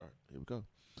go.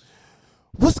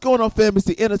 What's going on, fam? It's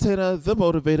the entertainer, the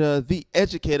motivator, the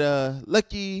educator,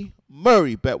 Lucky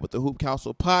Murray, back with the Hoop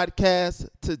Council podcast.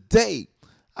 Today,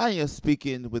 I am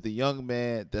speaking with a young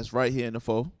man that's right here in the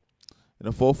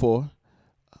 4-4.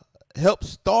 Helped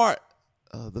start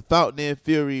the Fountain Inn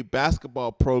Fury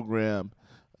basketball program,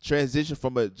 transition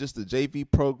from just a JV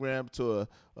program to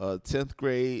a 10th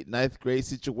grade, ninth grade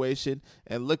situation,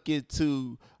 and looking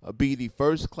to be the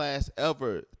first class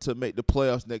ever to make the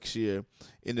playoffs next year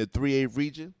in the 3A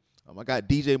region. I got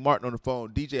DJ Martin on the phone.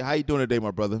 DJ, how you doing today,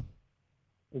 my brother?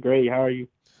 Great. How are you?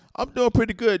 I'm doing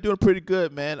pretty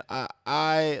good, man.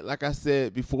 I like I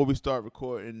said before we start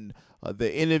recording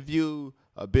the interview,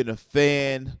 I've been a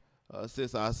fan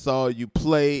since I saw you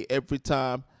play. Every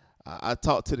time I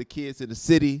talk to the kids in the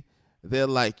city, they're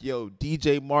like, yo,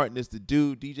 DJ Martin is the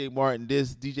dude, DJ Martin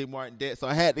this, DJ Martin that. So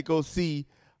I had to go see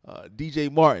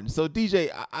DJ Martin. So DJ,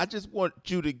 I just want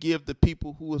you to give the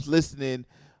people who is listening,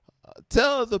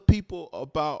 tell the people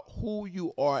about who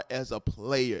you are as a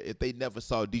player if they never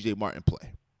saw DJ Martin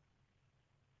play.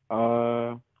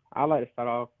 I like to start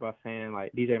off by saying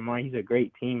like DJ Martin, he's a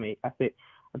great teammate. I think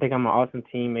I'm an awesome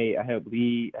teammate. I help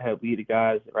lead the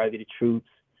guys, rally the troops.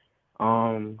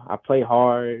 I play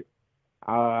hard.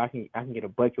 I can get a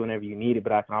bucket whenever you need it,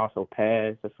 but I can also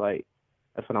pass. That's what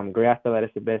I'm great. I feel like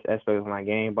that's the best aspect of my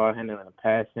game, ball handling and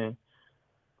passing.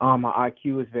 My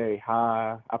IQ is very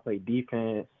high. I play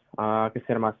defense. I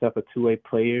consider myself a two-way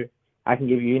player. I can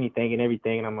give you anything and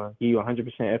everything, and I'm gonna give you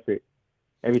 100% effort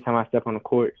every time I step on the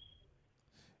court.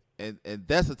 And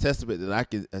that's a testament that I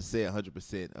can say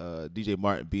 100%. DJ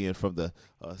Martin being from the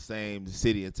same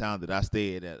city and town that I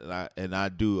stay in, and I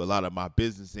do a lot of my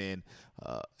business in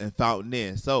Fountain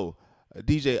Inn. So,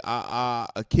 DJ,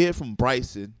 a kid from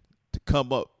Bryson to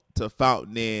come up to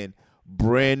Fountain Inn,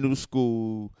 brand new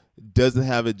school, doesn't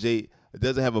have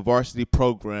a varsity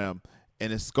program,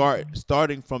 and it's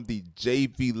starting from the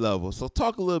JV level. So,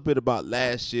 talk a little bit about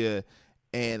last year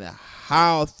and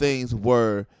how things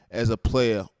were as a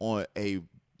player on a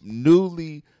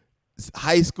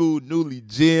high school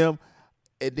gym,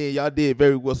 and then y'all did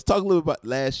very well. So talk a little bit about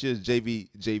last year's JV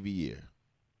year.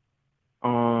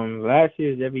 Last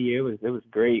year's JV year was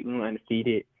great. We went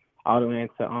undefeated all the way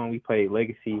into we played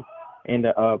Legacy in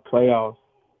the playoffs.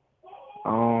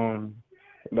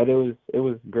 But it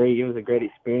was great. It was a great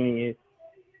experience.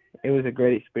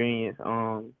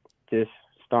 Just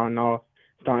starting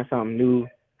something new.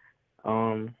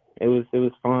 It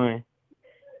was fun.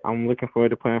 I'm looking forward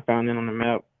to putting Fountain on the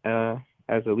map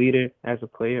as a leader, as a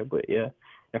player. But yeah,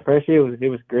 the first year it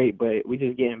was great, but we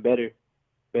just getting better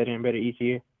and better each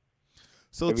year.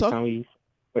 So every time we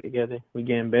put together, we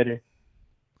getting better.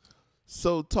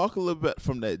 So talk a little bit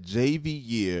from that JV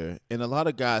year, and a lot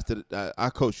of guys that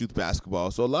I coach youth basketball,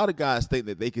 so a lot of guys think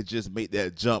that they could just make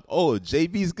that jump. Oh,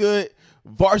 JV's good,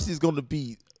 varsity's going to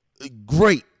be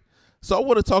great. So I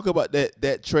want to talk about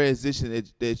that transition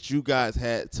that you guys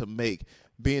had to make,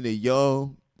 being a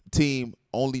young team,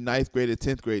 only ninth grade and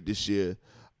 10th grade this year.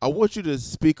 I want you to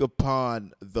speak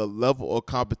upon the level of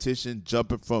competition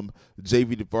jumping from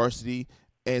JV to varsity,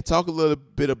 and talk a little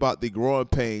bit about the growing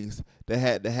pains that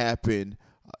had to happen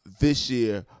this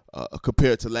year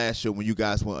compared to last year when you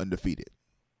guys went undefeated.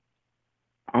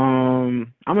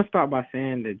 I'm gonna start by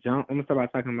saying the jump. I'm gonna start by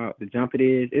talking about the jump.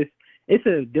 It's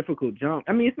a difficult jump.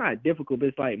 I mean, it's not difficult, but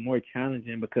it's like more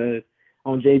challenging because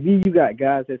on JV you got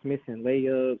guys that's missing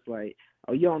layups. Like,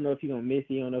 oh, you don't know if you're gonna miss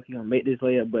it, you don't know if you're gonna make this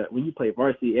layup. But when you play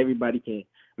varsity, everybody can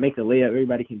make a layup.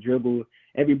 Everybody can dribble.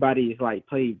 Everybody is like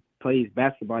plays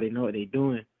basketball. They know what they're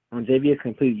doing. On JV, it's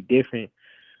completely different.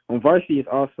 On varsity, it's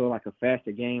also like a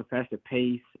faster game, faster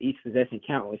pace. Each possession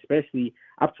counts. Especially,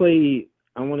 I played,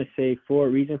 I want to say four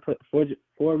region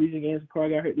games before I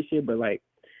got hurt this year. But like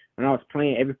when I was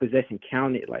playing, every possession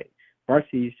counted. Like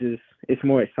varsity is it's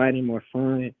more exciting, more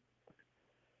fun.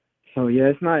 So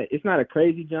yeah, it's not a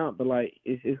crazy jump, but like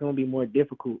it's gonna be more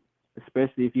difficult,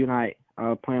 especially if you're not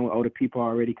playing with older people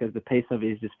already, because the pace of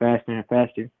it is just faster and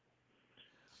faster.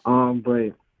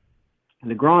 But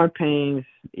the growing pains,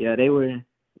 yeah, it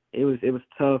was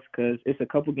tough because it's a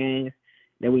couple games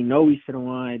that we know we should have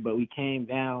won, but we came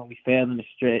down, we fell in the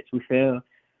stretch. We fell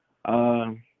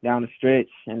down the stretch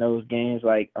in those games.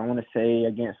 Like I want to say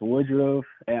against Woodruff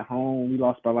at home, we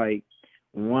lost by like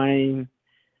 1.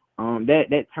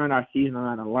 That turned our season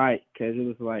around a lot because it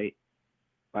was like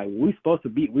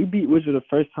we beat Woodruff the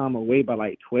first time away by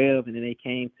like 12, and then they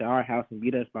came to our house and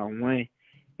beat us by 1.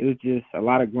 It was just a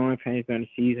lot of growing pains during the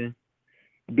season.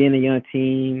 Being a young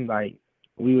team, like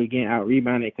we were getting out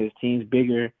rebounded because teams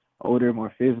bigger, older,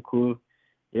 more physical.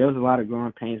 Yeah, it was a lot of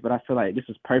growing pains, but I feel like this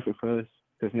was perfect for us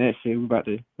because next year we're about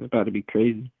to be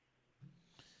crazy.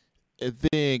 And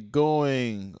then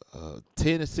going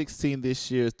 10-16 this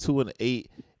year, 2-8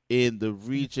 in the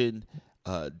region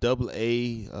Double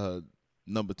A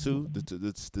number two,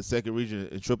 the second region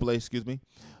in Triple A. Excuse me.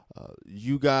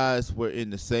 You guys were in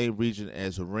the same region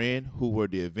as Ren, who were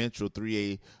the eventual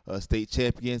 3A state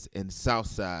champions, and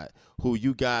Southside, who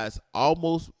you guys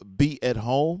almost beat at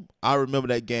home. I remember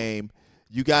that game.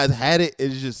 You guys had it.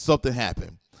 It's just something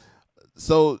happened.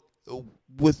 So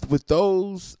with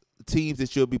those teams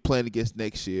that you'll be playing against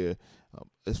next year,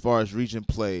 as far as region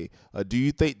play, do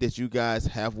you think that you guys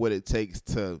have what it takes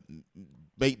to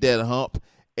make that hump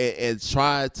and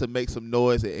try to make some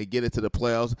noise and get into the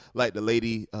playoffs like the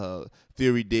Lady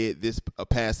Fury did this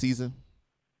past season?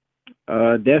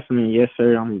 Definitely, yes,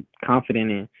 sir. I'm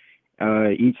confident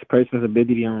in each person's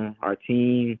ability on our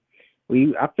team.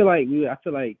 I feel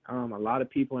like a lot of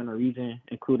people in the region,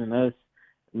 including us,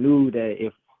 knew that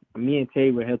if me and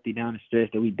Tay were healthy down the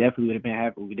stretch, that we definitely would have been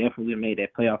happy. We definitely would have made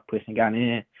that playoff push and gotten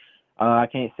in. I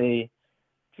can't say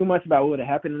too much about what would have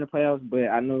happened in the playoffs, but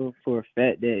I know for a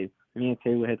fact that if me and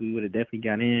Tay were healthy, we would have definitely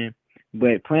gotten in.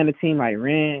 But playing a team like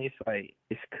Ren,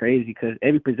 it's crazy because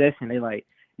every possession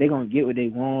they gonna get what they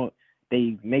want.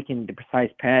 They making the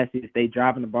precise passes. They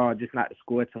driving the ball just not to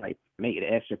score, to like make the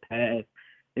extra pass.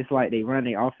 It's like they run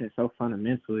their offense so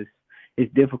fundamental.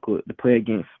 It's difficult to play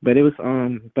against. But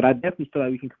but I definitely feel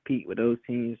like we can compete with those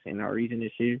teams in our region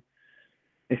this year.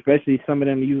 Especially some of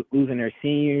them losing their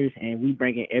seniors, and we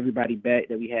bringing everybody back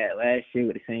that we had last year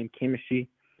with the same chemistry.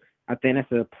 I think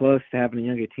that's a plus to having a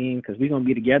younger team because we're gonna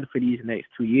be together for these next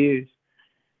 2 years.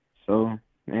 So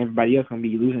everybody else gonna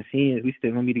be losing seniors. We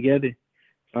still gonna be together.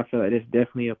 So I feel like that's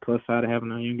definitely a plus side of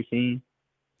having a younger team.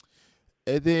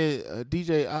 And then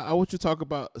DJ, I want you to talk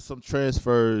about some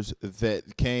transfers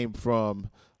that came from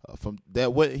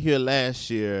that went here last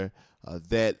year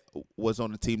that was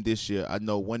on the team this year. I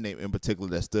know one name in particular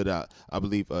that stood out. I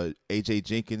believe AJ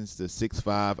Jenkins, the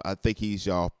 6'5". I think he's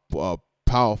y'all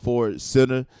power forward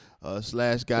center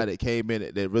slash guy that came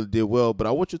in that really did well. But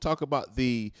I want you to talk about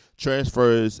the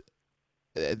transfers,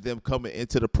 them coming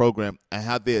into the program and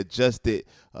how they adjusted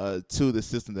to the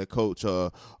system that Coach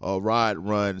Rod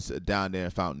runs down there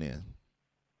in Fountain Inn.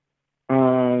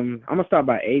 I'm gonna start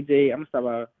by AJ. I'm gonna start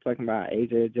by talking about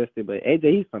AJ adjusted, but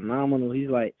AJ, he's phenomenal. He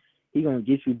gonna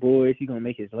get you boys. He gonna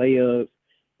make his layups.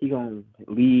 He gonna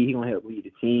lead. He gonna help lead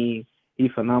the team.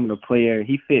 He's a phenomenal player.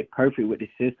 He fit perfect with the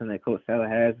system that Coach Saller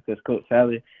has because Coach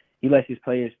Saller, he lets his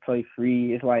players play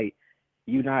free. It's like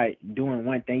you're not doing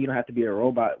one thing. You don't have to be a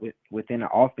robot within the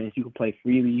offense. You can play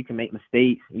freely. You can make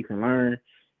mistakes. You can learn.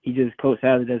 Coach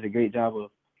Saller does a great job of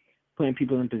putting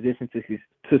people in position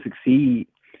to succeed.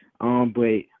 But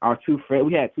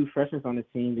we had two freshmen on the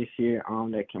team this year.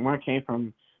 One came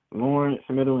from Lawrence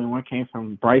Middle and one came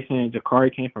from Bryson.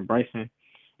 Jakari came from Bryson,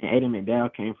 and Aiden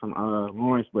McDowell came from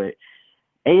Lawrence. But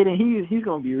Aiden, he's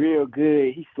gonna be real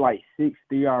good. He's like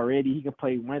 6'3" already. He can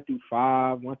play 1 through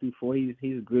 5, 1 through 4.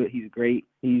 He's good. He's great.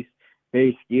 He's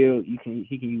very skilled. He can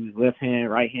use left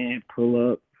hand, right hand,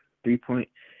 pull up, 3-point.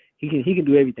 He can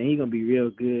do everything. He's gonna be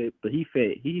real good. But he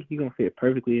gonna fit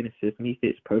perfectly in the system. He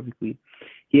fits perfectly.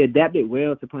 He adapted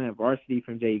well to playing varsity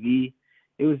from JV.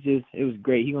 It was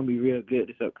great. He's gonna be real good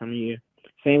this upcoming year.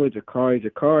 Same with Jakari.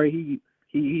 Jakari,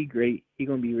 he great. He's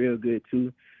gonna be real good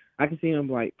too. I can see him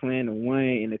like playing the 1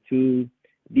 and the 2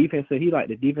 defense. So he like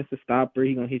the defensive stopper.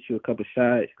 He gonna hit you a couple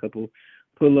shots, a couple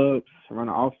pull ups, run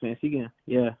the offense. He can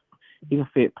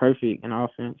fit perfect in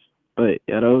offense. But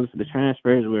yeah, the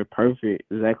transfers were perfect,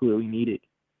 exactly what we needed.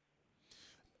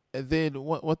 And then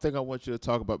one thing I want you to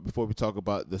talk about before we talk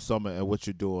about the summer and what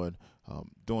you're doing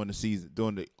during the season,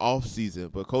 during the off season.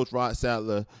 But Coach Rod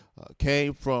Sattler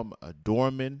came from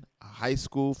Dorman High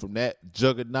School, from that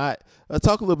juggernaut.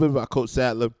 Talk a little bit about Coach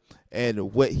Sattler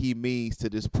and what he means to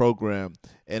this program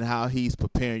and how he's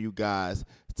preparing you guys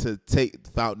to take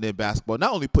Fountain Inn basketball,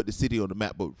 not only put the city on the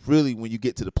map, but really when you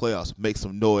get to the playoffs, make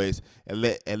some noise and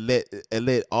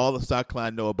let all of South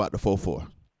Carolina know about the 4-4.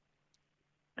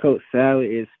 Coach Sattler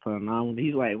is phenomenal.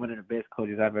 He's like one of the best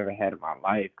coaches I've ever had in my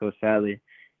life. Coach Sattler,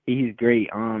 he's great.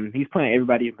 He's putting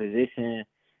everybody in position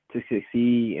to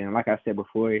succeed, and like I said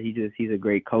before, he's a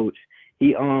great coach.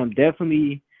 He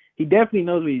definitely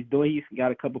knows what he's doing. He's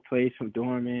got a couple plays from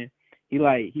Dorman. He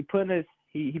putting us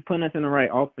in the right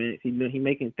offense. He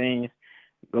making things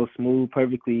go smooth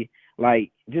perfectly.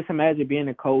 Like, just imagine being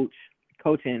a coaching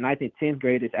 9th and 10th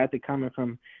graders after coming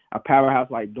from a powerhouse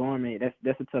like Dorman.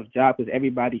 That's a tough job because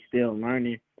everybody's still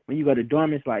learning. When you go to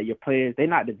Dorman, it's like your players, they're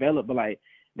not developed, but like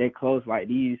they're close. Like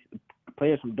these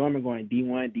players from Dorman going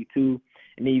D1, D2,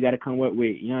 and then you got to come up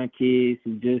with young kids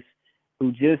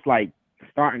who just like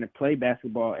starting to play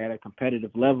basketball at a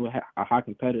competitive level, a high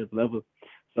competitive level.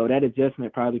 So that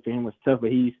adjustment probably for him was tough,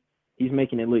 but he's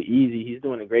making it look easy. He's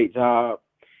doing a great job.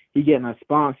 He's getting us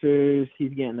sponsors.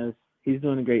 He's doing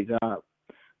a great job.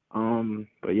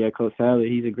 But yeah, Coach Sadler,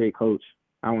 he's a great coach.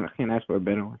 I can't ask for a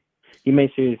better one. He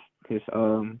makes sure his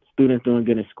students doing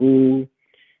good in school.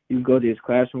 You go to his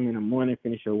classroom in the morning,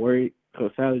 finish your work.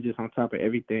 Coach Sadler just on top of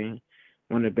everything.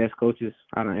 One of the best coaches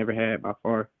I've ever had by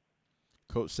far.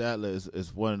 Coach Sadler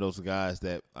is one of those guys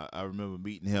that I remember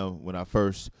meeting him when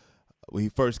he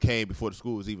first came before the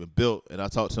school was even built, and I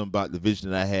talked to him about the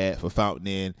vision that I had for Fountain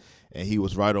Inn, and he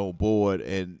was right on board.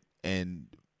 And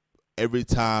every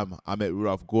time I'm at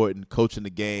Rudolph Gordon coaching the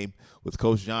game with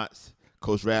Coach Johnson,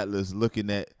 Coach Sadler, looking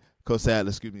at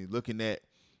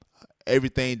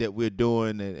everything that we're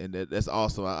doing, and that's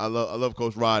awesome. I love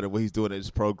Coach Rod and what he's doing at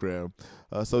this program.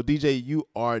 So DJ, you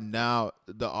are now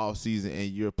the off season and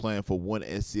you're playing for One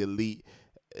SC Elite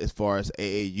as far as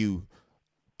AAU.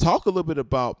 Talk a little bit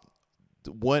about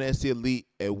One SC Elite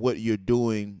and what you're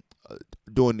doing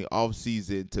during the off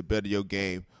season to better your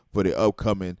game for the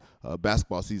upcoming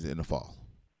basketball season in the fall.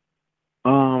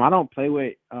 I don't play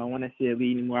with One SC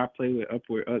Elite anymore. I play with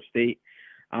Upward Upstate.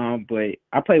 But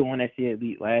I played One SC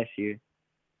Elite last year.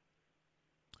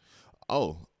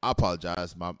 Oh, I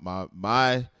apologize.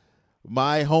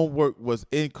 My homework was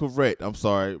incorrect. I'm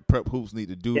sorry. Prep Hoops need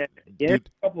to do. Yeah. It's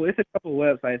a couple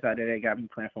websites out there that got me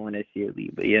playing for One SC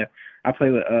Elite. But yeah, I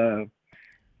play with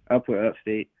Upward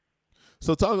Upstate.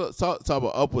 So talk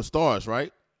about Upward Stars,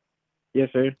 right? Yes,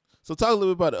 sir. So talk a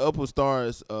little bit about the Upward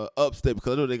Stars Upstate,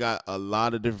 because I know they got a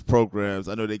lot of different programs.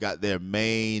 I know they got their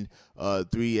main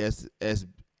 3S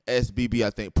SBB, I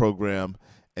think, program,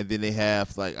 and then they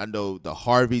have, like, I know the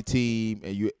Harvey team,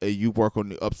 and you work on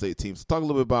the Upstate team. So talk a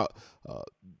little bit about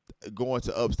going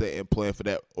to Upstate and playing for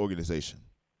that organization.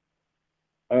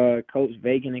 Coach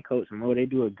Vagan and Coach Mo, they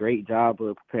do a great job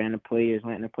of preparing the players,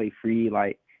 letting them play free.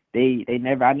 Like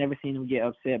I never seen them get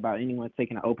upset about anyone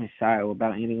taking an open shot or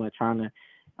about anyone trying to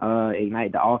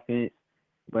ignite the offense.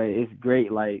 But it's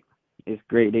great. Like, it's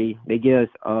great. They give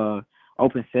us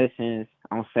open sessions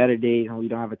on Saturdays when we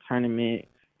don't have a tournament.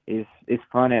 It's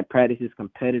fun at practice. It's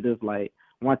competitive. Like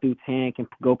 1 through 10 can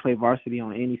go play varsity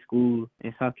on any school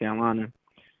in South Carolina.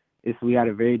 We got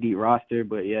a very deep roster,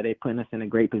 but yeah, they putting us in a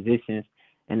great positions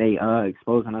and they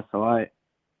exposing us a lot.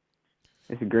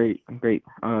 It's great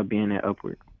being at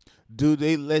Upward. Do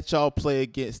they let y'all play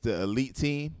against the elite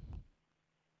team?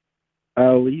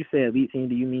 When you say elite team,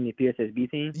 do you mean the 3SSB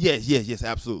team? Yes,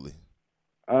 absolutely.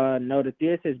 No, the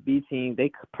 3SSB team,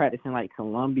 they practice in like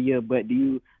Columbia, but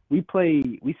we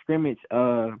scrimmage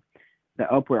the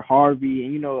Upward Harvey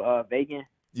and Vagan.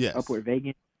 Yes. Upward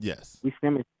Vagan. Yes. We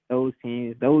scrimmage those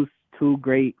teams. Those two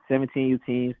great 17U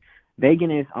teams.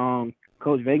 Vagan is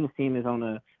Coach Vagan's team is on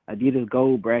a Adidas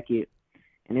Gold bracket,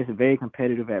 and it's very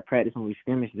competitive at practice when we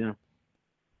scrimmage them.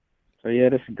 So yeah,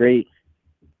 that's great.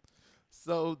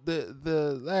 So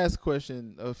the last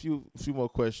question, a few more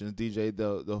questions, DJ.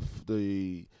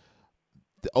 The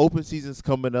open season's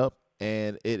coming up,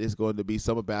 and it is going to be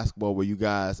summer basketball where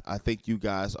I think you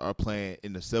guys are playing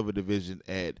in the Silver Division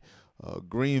at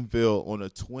Greenville on the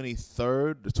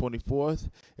 23rd, the 24th.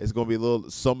 It's going to be a little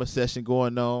summer session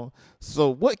going on. So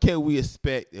what can we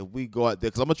expect if we go out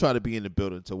there? Because I'm going to try to be in the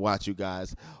building to watch you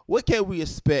guys. What can we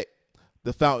expect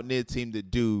the Fountain Inn team to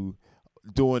do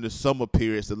during the summer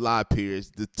periods, the live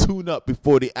periods, the tune-up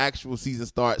before the actual season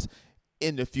starts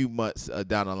in a few months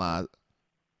down the line?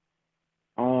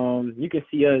 You can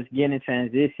see us getting in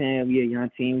transition. We a young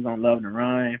team. We're going to love the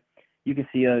run. You can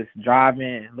see us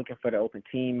driving, looking for the open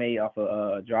teammate off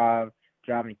a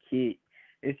driving kick.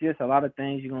 It's just a lot of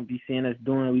things you're going to be seeing us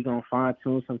doing. We're going to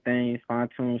fine-tune some things,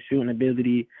 fine-tune shooting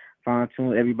ability,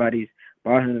 fine-tune everybody's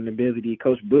ball handling ability.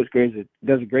 Coach Butzger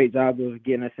does a great job of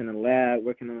getting us in the lab,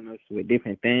 working on us with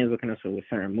different things, working on us with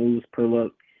certain moves,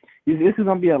 pull-ups. This is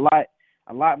going to be a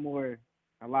lot more,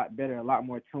 a lot better, a lot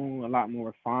more tuned, a lot more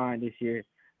refined this year.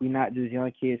 We're not just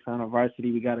young kids on a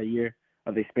varsity. We got a year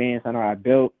of experience under our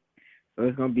belt. So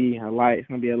it's gonna be a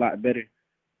lot better.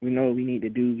 We know what we need to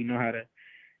do. We know how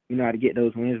to get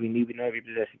those wins we need. We know every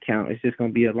possession count. It's just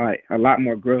gonna be a lot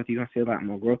more growth. You're gonna see a lot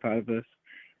more growth out of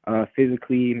us,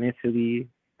 physically, mentally,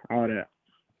 all that.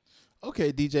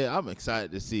 Okay, DJ, I'm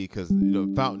excited to see because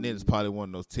Fountain Inn is probably one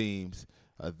of those teams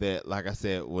that, like I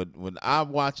said, when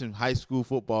I'm watching high school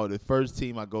football, the first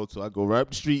team I go right up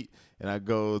the street and I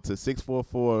go to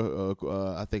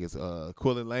 644. I think it's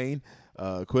Quillen Lane,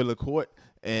 Quillen Court.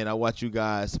 And I watch you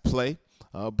guys play.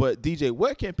 But DJ,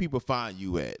 where can people find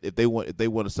you at if they want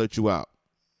to search you out?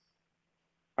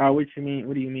 What you mean?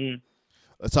 What do you mean?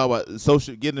 Let's talk about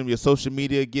social. Give them your social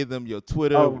media. Give them your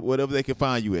Twitter, Oh, whatever they can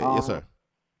find you at. Yes, sir.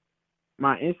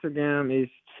 My Instagram is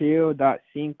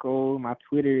chill.cinco. My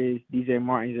Twitter is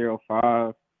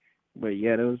djmartin05. But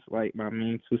yeah, those like my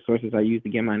main two sources I use to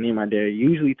get my name out there.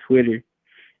 Usually Twitter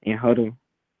and Huddle.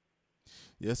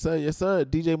 Yes, sir. Yes, sir.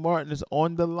 DJ Martin is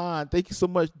on the line. Thank you so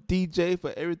much, DJ,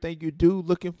 for everything you do.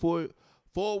 Looking forward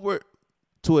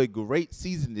to a great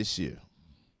season this year.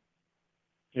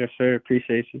 Yes, sir.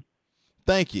 Appreciate you.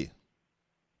 Thank you.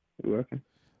 You're welcome.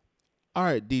 All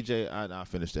right, DJ. I'll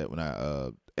finish that when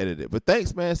I edit it. But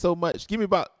thanks, man, so much. Give me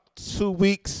about 2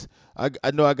 weeks.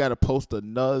 I know I got to post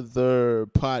another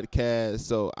podcast,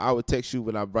 so I would text you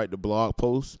when I write the blog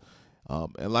post.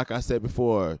 And like I said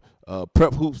before,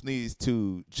 Prep Hoops needs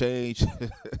to change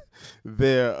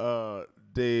their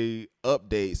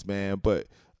updates, man. But,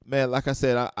 man, like I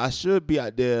said, I should be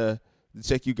out there to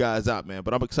check you guys out, man.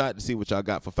 But I'm excited to see what y'all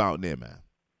got for Fountain Inn, man.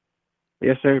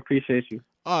 Yes, sir. Appreciate you.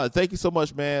 All right, thank you so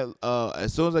much, man.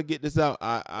 As soon as I get this out,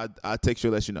 I text you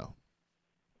and let you know.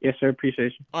 Yes, sir.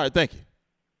 Appreciate you. All right, thank you.